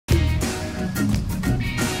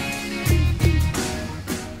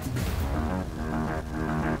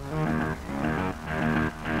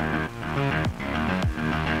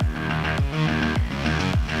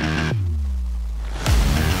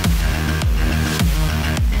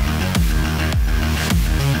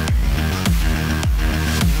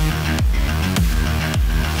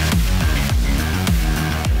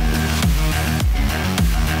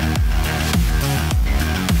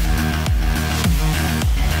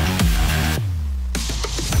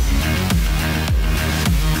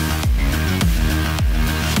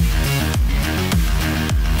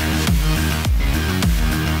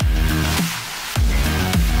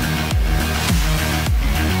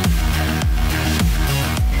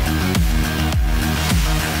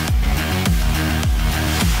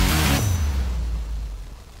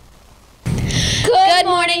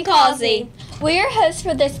Causey. We are hosts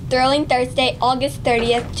for this thrilling Thursday, August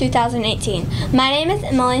 30th, 2018. My name is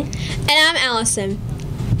Emily. And I'm Allison.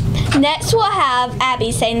 Next we'll have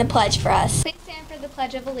Abby saying the pledge for us. Please stand for the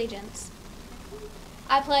Pledge of Allegiance.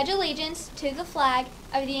 I pledge allegiance to the flag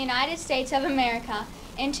of the United States of America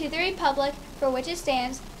and to the republic for which it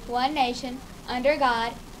stands, one nation, under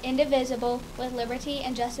God, indivisible, with liberty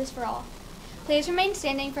and justice for all. Please remain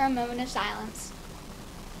standing for a moment of silence.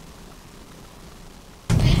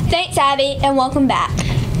 Thanks, Abby, and welcome back.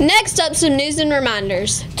 Next up, some news and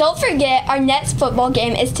reminders. Don't forget, our next football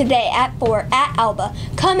game is today at 4 at Alba.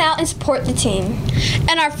 Come out and support the team.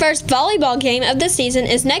 And our first volleyball game of the season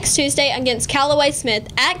is next Tuesday against Callaway Smith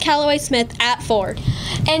at 4.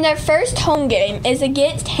 And our first home game is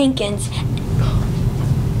against Hankins.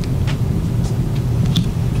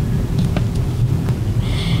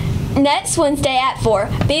 Next Wednesday at 4.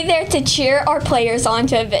 Be there to cheer our players on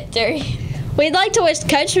to a victory. We'd like to wish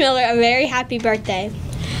Coach Miller a very happy birthday.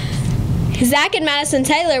 Zach and Madison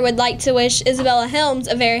Taylor would like to wish Isabella Helms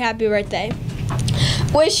a very happy birthday.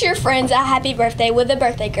 Wish your friends a happy birthday with a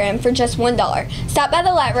birthday gram for just $1. Stop by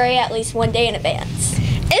the library at least one day in advance.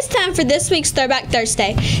 It's time for this week's Throwback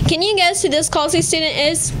Thursday. Can you guess who this Causey student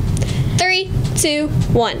is? 3, 2,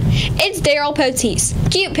 1. It's Daryl Poteese.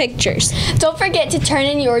 Cute pictures. Don't forget to turn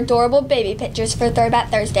in your adorable baby pictures for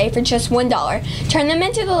Throwback Thursday for just $1. Turn them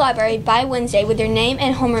into the library by Wednesday with your name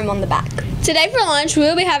and homeroom on the back. Today for lunch, we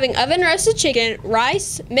will be having oven roasted chicken,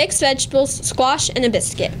 rice, mixed vegetables, squash, and a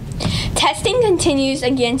biscuit. Testing continues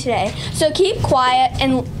again today, so keep quiet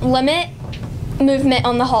and limit movement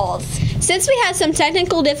on the halls. Since we had some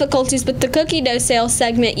technical difficulties with the cookie dough sales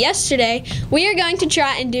segment yesterday, we are going to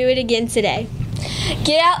try and do it again today.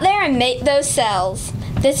 Get out there and make those sales.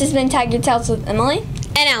 This has been Tag Your Tales with Emily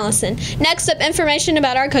and Allison. Next up, information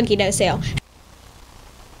about our cookie dough sale.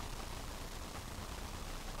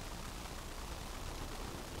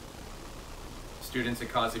 Students at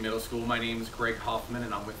Causey Middle School, my name is Greg Hoffman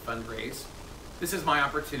and I'm with Fundraise. This is my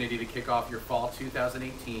opportunity to kick off your Fall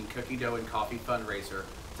 2018 Cookie Dough and Coffee fundraiser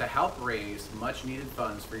to help raise much needed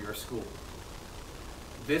funds for your school.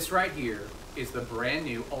 This right here is the brand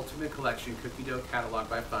new Ultimate Collection Cookie Dough Catalog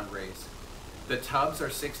by Fundraise. The tubs are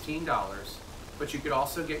 $16, but you could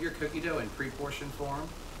also get your cookie dough in pre-portion form,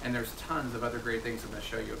 and there's tons of other great things I'm going to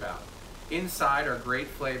show you about. Inside are great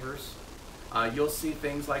flavors. You'll see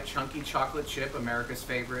things like Chunky Chocolate Chip, America's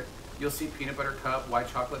favorite. You'll see Peanut Butter Cup, White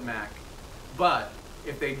Chocolate Mac. But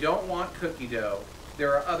if they don't want cookie dough,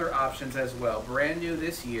 there are other options as well. Brand new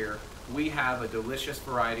this year, we have a delicious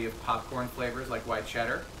variety of popcorn flavors like white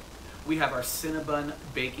cheddar. We have our Cinnabon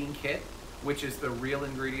baking kit, which is the real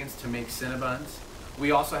ingredients to make Cinnabons.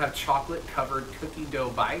 We also have chocolate covered cookie dough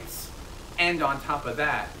bites. And on top of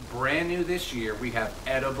that, brand new this year, we have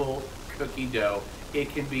edible cookie dough. It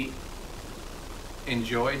can be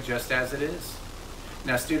enjoyed just as it is.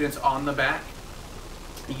 Now students, on the back,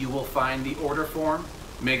 you will find the order form.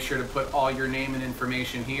 Make sure to put all your name and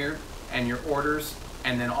information here and your orders,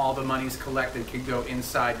 and then all the monies collected can go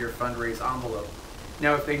inside your fundraise envelope.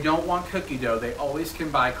 Now if they don't want cookie dough, they always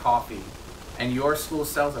can buy coffee. And your school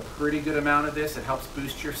sells a pretty good amount of this. It helps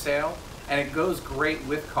boost your sale, and it goes great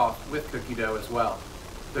with cookie dough as well.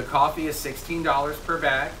 The coffee is $16 per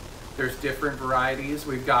bag. There's different varieties.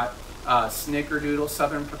 We've got Snickerdoodle,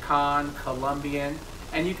 Southern Pecan, Colombian,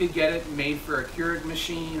 and you could get it made for a Keurig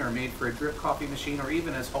machine or made for a drip coffee machine or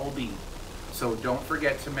even as whole bean. So don't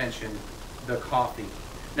forget to mention the coffee.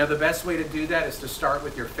 Now the best way to do that is to start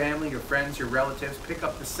with your family, your friends, your relatives. Pick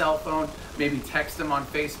up the cell phone, maybe text them on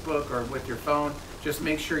Facebook or with your phone. Just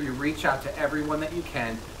make sure you reach out to everyone that you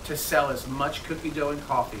can to sell as much cookie dough and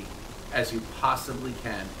coffee as you possibly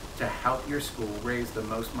can to help your school raise the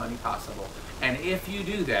most money possible. And if you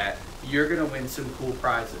do that, you're gonna win some cool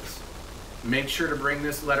prizes. Make sure to bring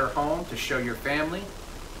this letter home to show your family.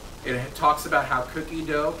 It talks about how cookie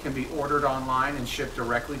dough can be ordered online and shipped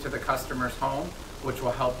directly to the customer's home, which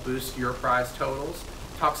will help boost your prize totals.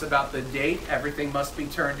 Talks about the date. Everything must be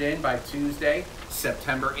turned in by Tuesday,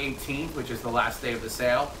 September 18th, which is the last day of the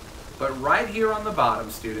sale. But right here on the bottom,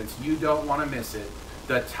 students, you don't want to miss it.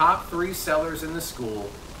 The top 3 sellers in the school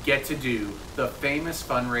get to do the famous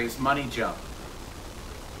fundraise money jump.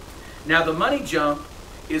 Now the money jump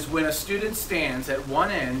is when a student stands at one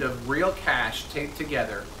end of real cash taped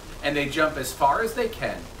together and they jump as far as they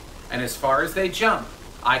can. And as far as they jump,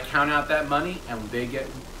 I count out that money and they get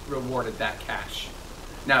rewarded that cash.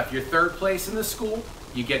 Now if you're third place in the school,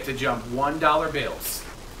 you get to jump $1 bills.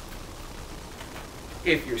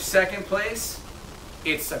 If you're second place,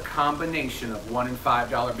 it's a combination of $1 and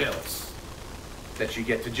 $5 bills that you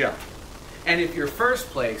get to jump. And if you're first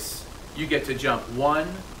place, you get to jump $1,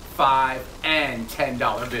 $5, and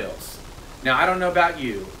 $10 bills. Now, I don't know about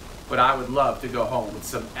you, but I would love to go home with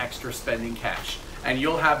some extra spending cash. And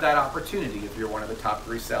you'll have that opportunity if you're one of the top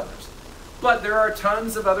 3 sellers. But there are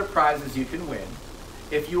tons of other prizes you can win.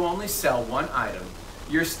 If you only sell one item,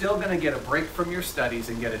 you're still going to get a break from your studies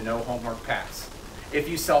and get a no homework pass. If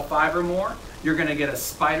you sell 5 or more, you're going to get a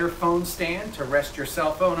spider phone stand to rest your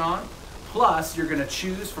cell phone on. Plus, you're going to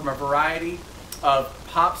choose from a variety of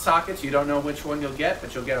pop sockets. You don't know which one you'll get,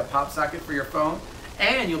 but you'll get a pop socket for your phone.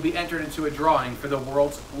 And you'll be entered into a drawing for the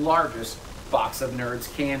world's largest box of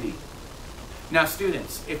Nerds candy. Now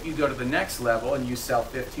students, if you go to the next level and you sell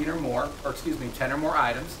 10 or more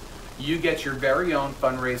items, you get your very own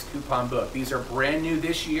fundraise coupon book. These are brand new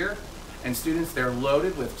this year, and students, they're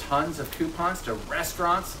loaded with tons of coupons to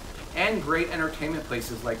restaurants and great entertainment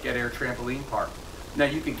places like Get Air Trampoline Park. Now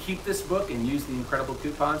you can keep this book and use the incredible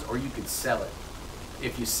coupons, or you could sell it.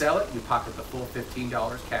 If you sell it, you pocket the full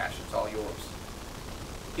 $15 cash. It's all yours.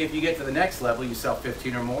 If you get to the next level, you sell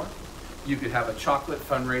 15 or more, you could have a chocolate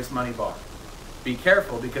fundraise money bar. Be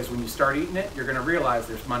careful, because when you start eating it, you're going to realize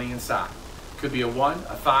there's money inside. Could be a 1,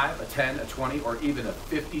 a 5, a 10, a 20, or even a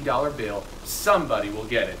 $50 bill. Somebody will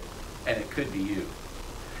get it, and it could be you.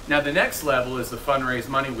 Now the next level is the fundraise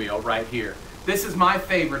money wheel right here. This is my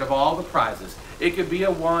favorite of all the prizes. It could be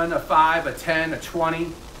a 1, a 5, a 10, a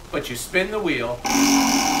 20, but you spin the wheel.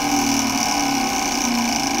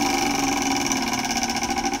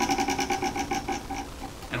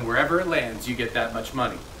 And wherever it lands, you get that much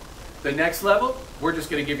money. The next level, we're just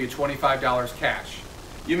going to give you $25 cash.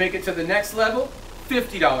 You make it to the next level,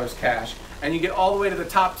 $50 cash, and you get all the way to the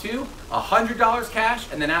top 2, $100 cash,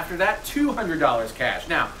 and then after that, $200 cash.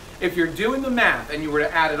 Now, if you're doing the math and you were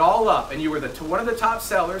to add it all up and you were one of the top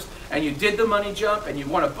sellers and you did the money jump and you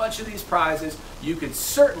won a bunch of these prizes, you could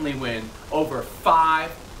certainly win over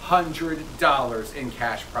 $500 in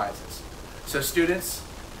cash prizes. So students,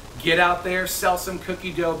 get out there, sell some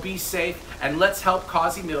cookie dough, be safe, and let's help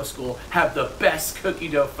Causey Middle School have the best cookie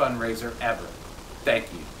dough fundraiser ever.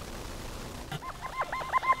 Thank you.